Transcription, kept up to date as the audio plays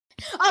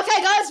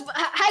Okay, guys.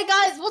 Hey,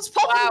 guys. What's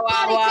poppin'?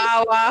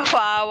 Wow.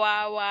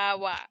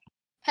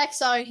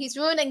 Hexo, he's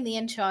ruining the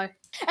intro.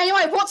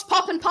 Anyway, what's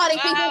poppin', party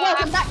people?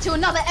 Welcome back to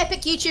another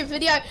epic YouTube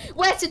video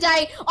where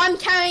today I'm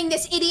carrying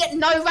this idiot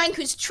no rank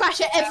who's trash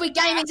at every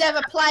game he's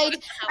ever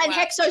played, and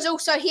Hexo's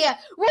also here.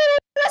 Woo!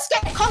 Let's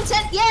get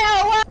content.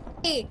 Yeah,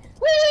 away!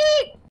 Woo!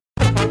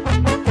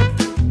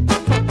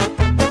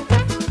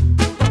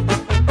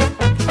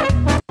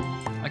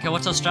 Okay,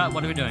 what's our strat?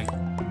 What are we doing?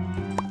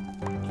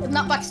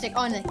 Knockback stick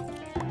only.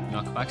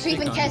 Knockback Who stick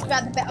even only. cares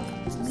about the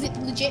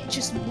legit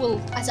just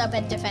wool as our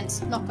bed defense?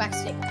 Knockback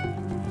stick.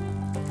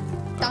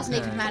 Doesn't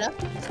even matter.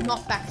 It's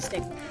knockback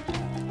stick.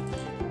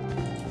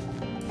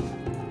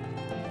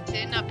 Is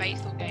it in a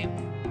baseball game?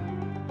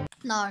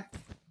 No.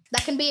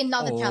 That can be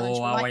another challenge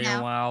right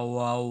now.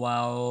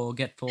 Wow.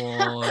 Get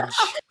forge.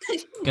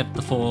 Get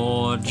the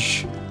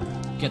forge.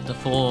 Get the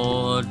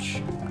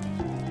forge.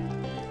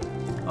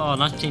 Oh,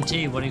 nice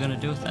TNT. What are you going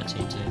to do with that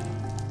TNT?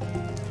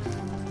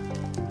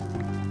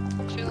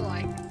 Feel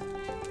like.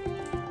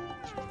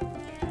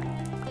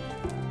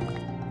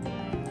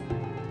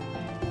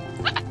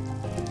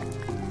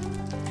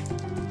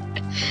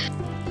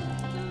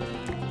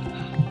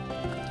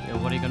 Yeah,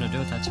 what are you going to do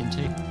with that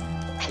TNT?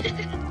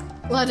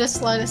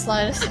 Lotus.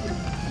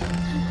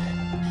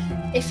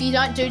 If you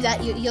don't do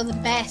that, you're the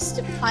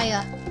best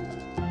player.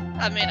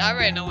 I mean, I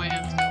already know what I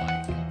am, so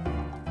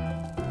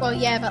like. Well,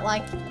 yeah, but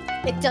like,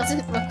 it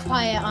doesn't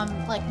require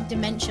like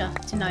dementia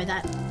to know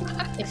that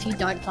if you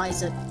don't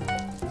place it.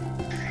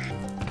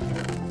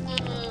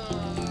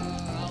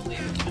 I'll leave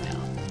it for now.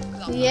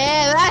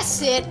 Yeah,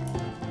 that's it.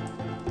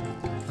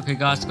 Okay,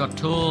 guys, got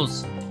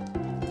tools.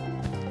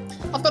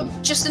 I've got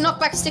just a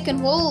knockback stick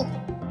and wool.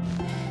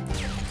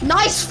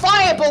 Nice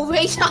fireball,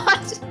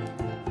 retard!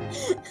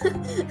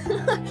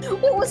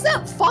 What was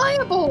that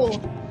fireball?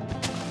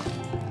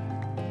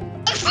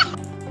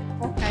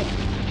 Okay.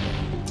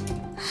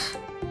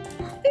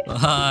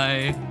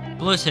 Hi.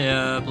 Blue's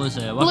here. Blue's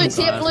rushing.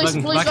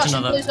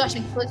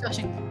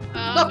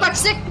 Knockback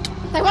stick!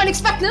 They won't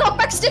expect the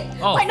knockback stick!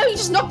 Oh. Wait, no, you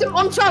just knocked him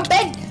onto our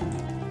bed!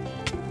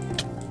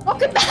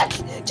 Knock him back!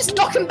 Just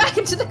knock him back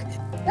into the...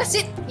 That's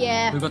it!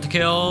 Yeah. We got the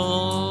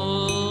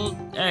kill.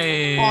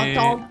 Hey. Oh,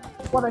 dog.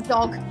 What a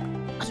dog.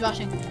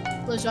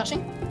 Blue's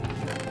rushing.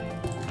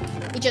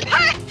 He just...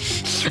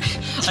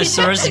 I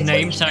saw his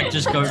name tag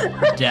just go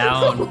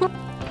down.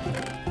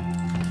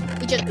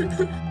 He just...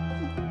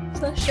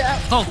 Flash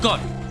out. Oh god.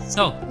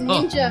 Oh.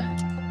 Ninja.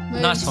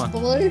 Moves Nice one.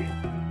 Blue.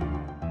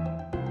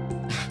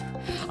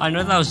 I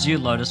know that was you,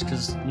 Lotus,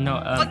 because no.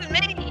 It wasn't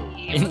me!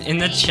 In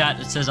the chat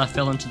it says I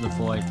fell into the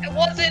void. It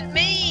wasn't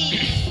me!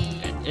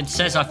 It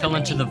says I fell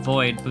into the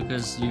void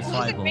because you It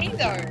wasn't me fireballed.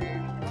 though.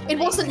 It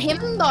wasn't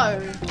him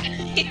though.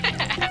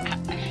 Yeah.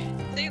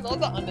 See,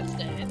 Lola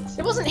understands.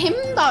 It wasn't him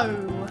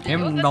though.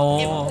 Him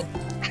no.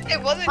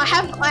 It wasn't.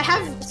 I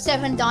have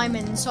 7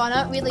 diamonds, so I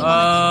don't really want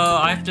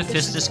I have to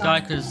fist this guy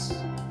because.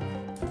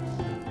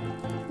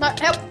 No,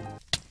 help!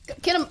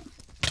 Kill him!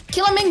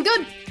 Kill him in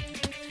good!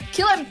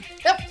 Kill him!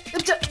 Up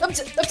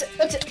to.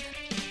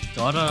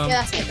 Got him.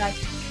 Yeah, that's it, guys.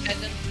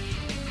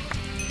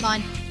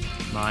 Mine.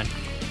 Man.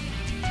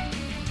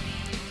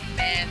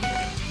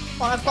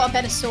 Well, I've got a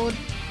better sword.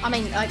 I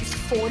mean, it's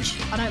forge.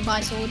 I don't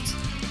buy swords.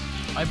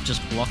 I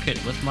just block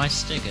it with my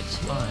stick. It's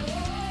fine.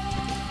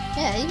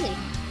 Yeah, easy.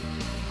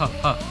 Ha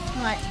ha.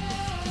 Alright.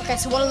 Okay,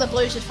 so one of the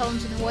blues just fell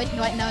into the void.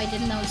 Wait, no, he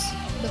didn't. That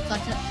looked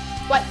like it.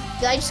 Wait,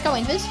 did they just go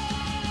invis?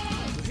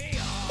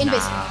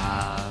 Invis.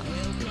 Nah.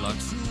 Good luck.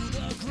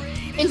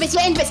 Invis,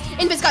 yeah,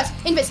 invis, guys.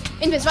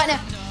 Invis right now.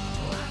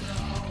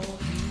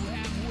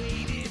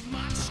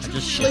 I just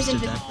Blue's shifted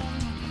invis. that.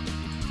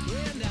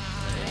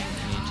 I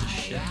need to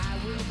shift.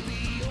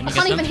 Can I you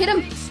can't get even them? hit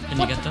him. Can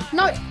you get them?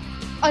 No,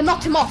 I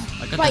knocked him off.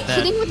 I got Wait, the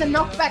hitting with a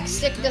knockback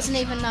stick doesn't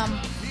even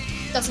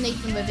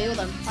reveal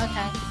them.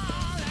 Okay.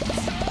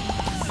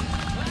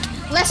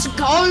 Let's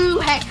go,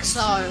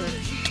 Hexo.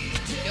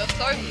 You're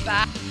so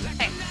bad,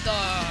 Hexo.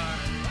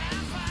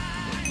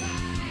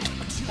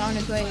 Don't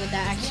agree with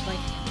that actually.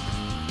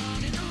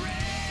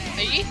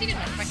 Are you using a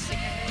knockback stick?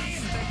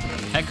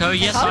 Echo,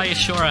 yes, Echo? I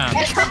sure am.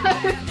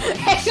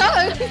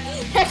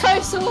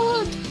 Echo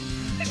sword.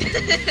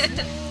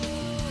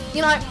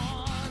 You know,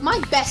 my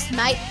best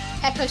mate,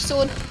 Echo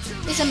Sword,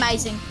 is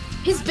amazing.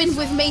 He's been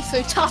with me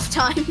through tough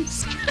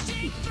times.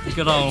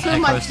 Good old Through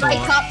my Echo Sword.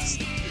 breakups,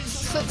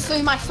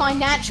 through my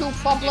financial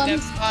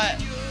problems.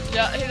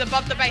 Yeah, he's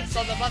above the base,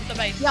 above the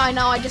base. Yeah, I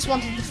know, I just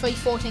wanted the free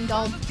 14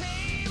 gold.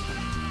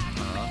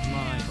 Oh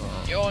my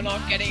god. You're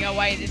not getting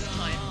away this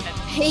time.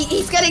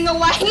 He's getting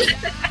away!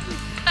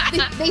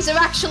 These are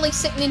actually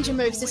sick ninja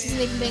moves. This isn't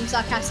even being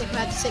sarcastic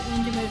about the sick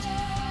ninja moves.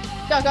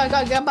 Go.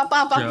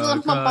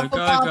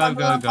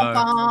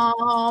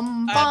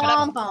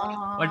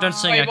 Wait, don't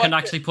sing. I can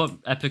actually put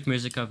epic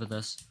music over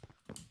this.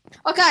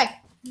 Okay.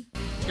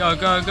 Go.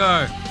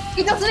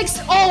 He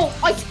doesn't oh,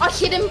 I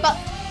hit him, but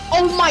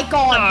oh my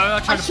god. No, I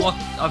tried to block.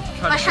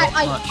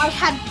 I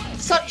had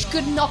such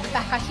good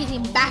knockback. I hit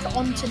him back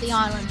onto the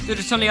island. Dude,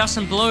 it's only us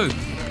and blue.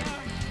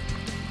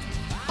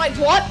 Wait,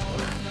 what?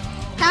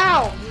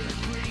 How?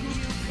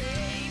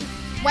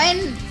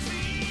 When?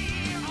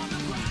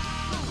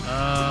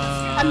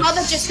 My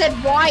mother just said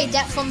why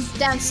from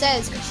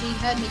downstairs because she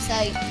heard me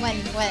say when,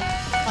 where,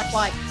 like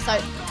why. So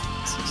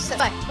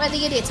where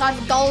the idiots? I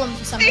have a golem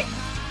for something.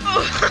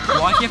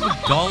 Why do you have a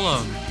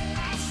golem?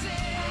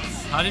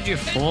 How did you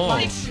fall?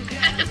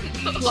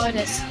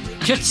 Lotus.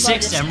 You had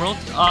 6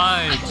 emeralds?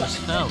 I just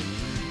fell.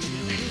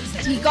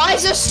 You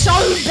guys are so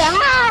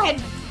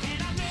bad!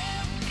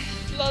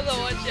 Lola,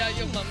 watch out,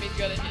 your mummy's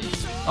gonna hit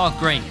you. Oh,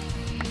 green.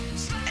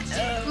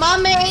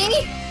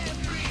 Mummy!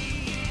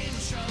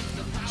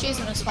 She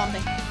isn't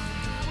responding.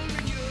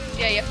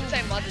 Yeah, you have to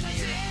say mother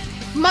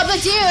dearest. Mother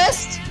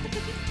dearest!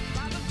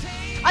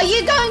 Are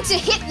you going to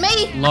hit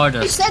me?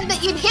 Lotus. You said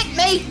that you'd hit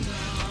me!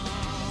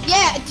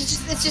 Yeah,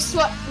 it's just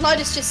what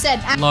Lotus just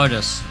said.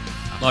 Lotus.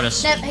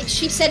 Lotus.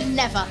 She said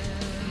never.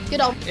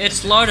 Good old.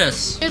 It's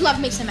Lotus. You love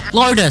me some.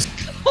 Lotus.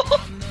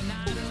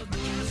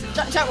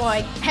 Don't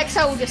worry.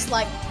 Hexo will just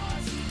like.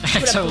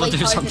 Hexo will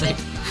do something.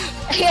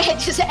 Yeah,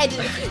 just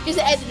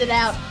edit it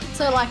out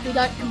so like we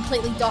don't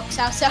completely dox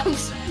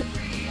ourselves.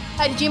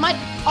 Hey, did you mate?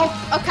 Oh,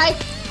 okay.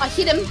 I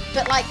hit him,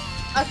 but like,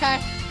 okay.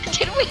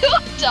 Did we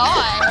all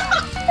die?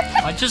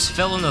 I just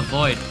fell in the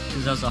void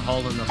because there was a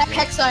hole in the floor.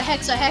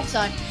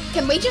 Hexo.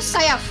 Can we just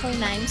say our full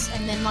names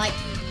and then like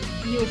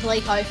you'll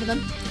bleep over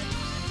them?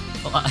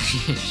 Well,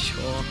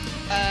 sure.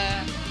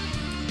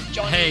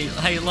 Johnny.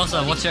 Hey,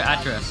 Lossa, what's your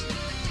address?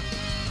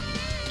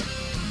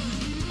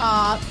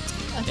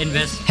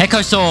 Invis.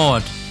 Hecko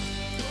sword.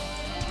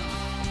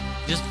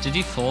 Did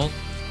he fall?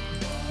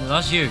 No,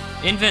 that's you.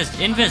 Invis.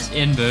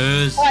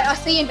 Alright, I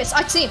see Invis.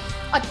 I see him.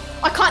 I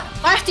can't.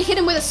 I have to hit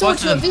him with a sword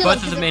to reveal him.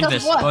 Both of them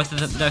Invis. Both of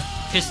them. No,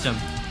 fist him.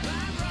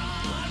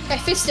 Okay,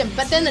 fist him,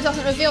 but then it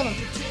doesn't reveal them.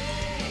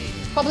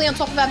 Probably on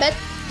top of our bed.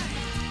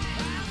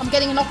 I'm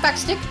getting a knockback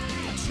stick.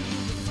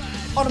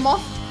 Hold him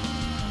off.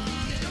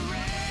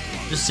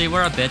 Just see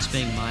where our bed's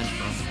being mined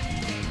from.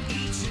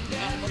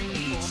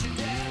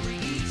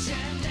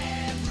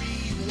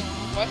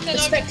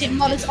 Respected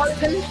mod is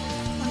open.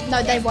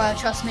 No, they were.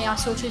 Trust me. I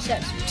saw two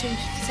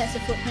sets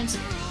of footprints.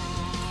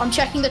 I'm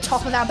checking the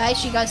top of our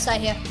base. You guys stay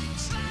here.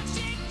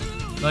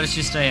 Lotus,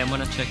 you stay. I'm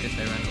gonna check if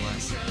they ran away.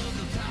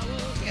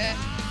 Yeah.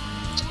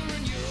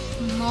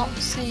 Not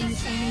seeing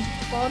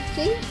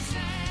anybody.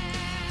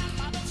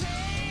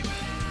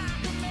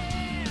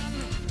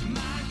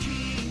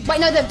 Wait,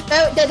 no,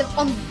 they're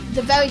on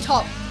the very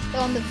top.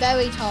 They're on the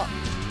very top.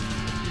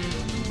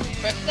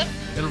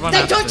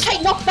 They don't take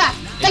knockback.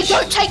 They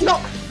don't take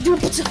knock.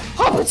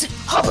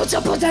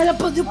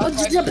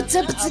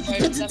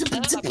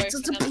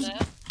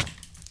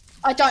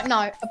 I don't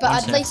know, but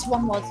at least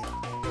one was.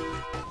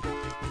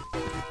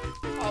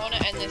 I want to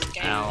end this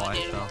game. Ow, I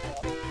fell.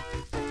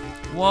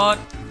 What?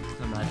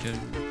 Imagine.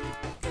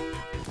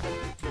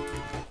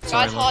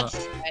 Sorry, Guys, hard.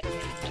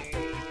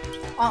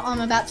 I'm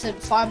about to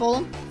fireball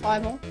him.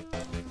 Fireball.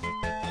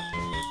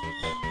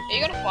 Are you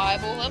gonna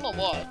fireball him or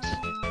what?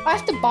 I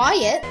have to buy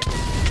it.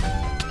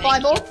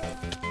 Fireball.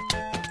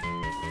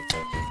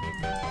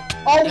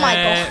 Oh my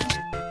god.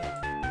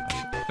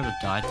 I could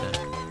have died then.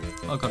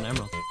 Oh, I got an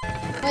emerald.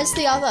 Where's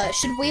the other?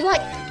 Should we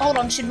like, hold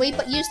on, should we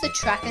use the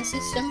tracker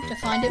system to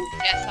find him?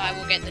 Yes, I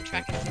will get the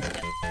tracker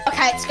system.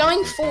 Okay, it's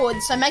going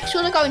forward, so make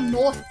sure to go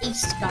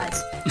northeast,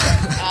 guys.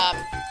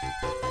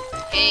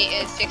 He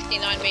is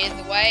 69 meters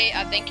away.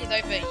 I think he's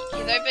over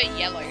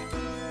yellow.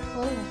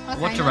 Oh, okay,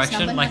 What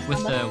direction? nice Like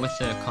with number.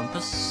 the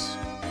compass?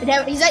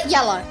 He's at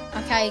yellow.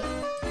 Okay.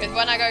 Because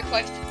when I go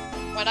close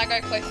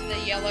to the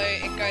yellow,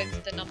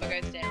 the number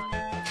goes down.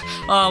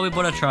 Oh, we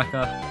bought a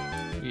tracker.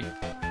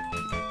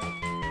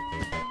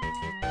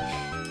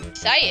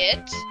 Say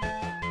it.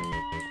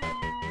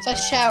 So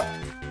shout.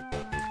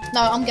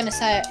 No, I'm gonna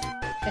say it.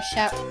 Just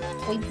shout.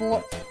 We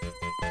bought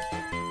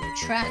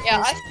trackers.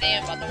 Yeah, I see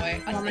him by the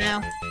way. I see him.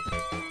 Now.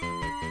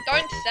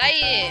 Don't say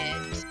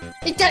it.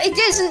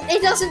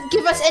 It doesn't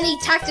give us any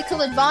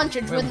tactical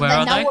advantage whether Where they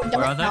are know they? or don't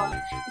Where are they? know.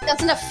 It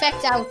doesn't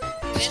affect our In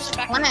the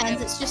back of the plans.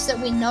 hill. It's just that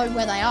we know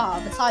where they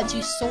are. Besides,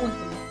 you saw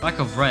them. Like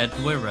of red,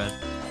 we're red.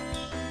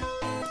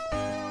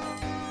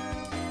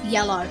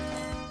 Yellow.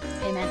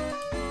 Amen.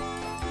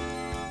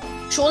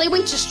 Surely we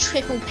just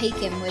triple peek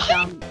him with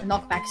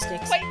knockback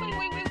sticks. Wait.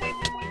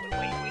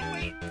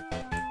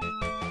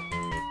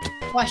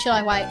 Why should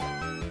I wait?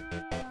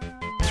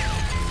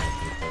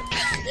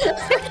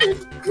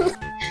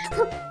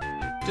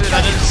 Dude,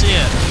 I didn't see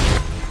it.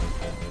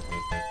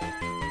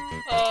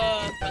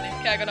 Oh, funny.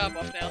 Okay, I got our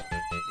buff now.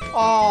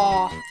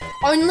 Oh,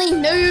 only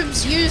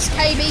noobs use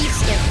KB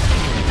stick.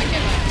 Okay,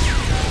 bye.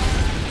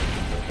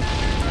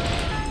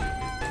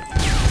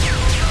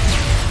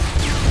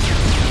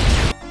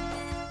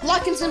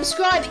 Like and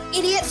subscribe,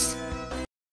 idiots!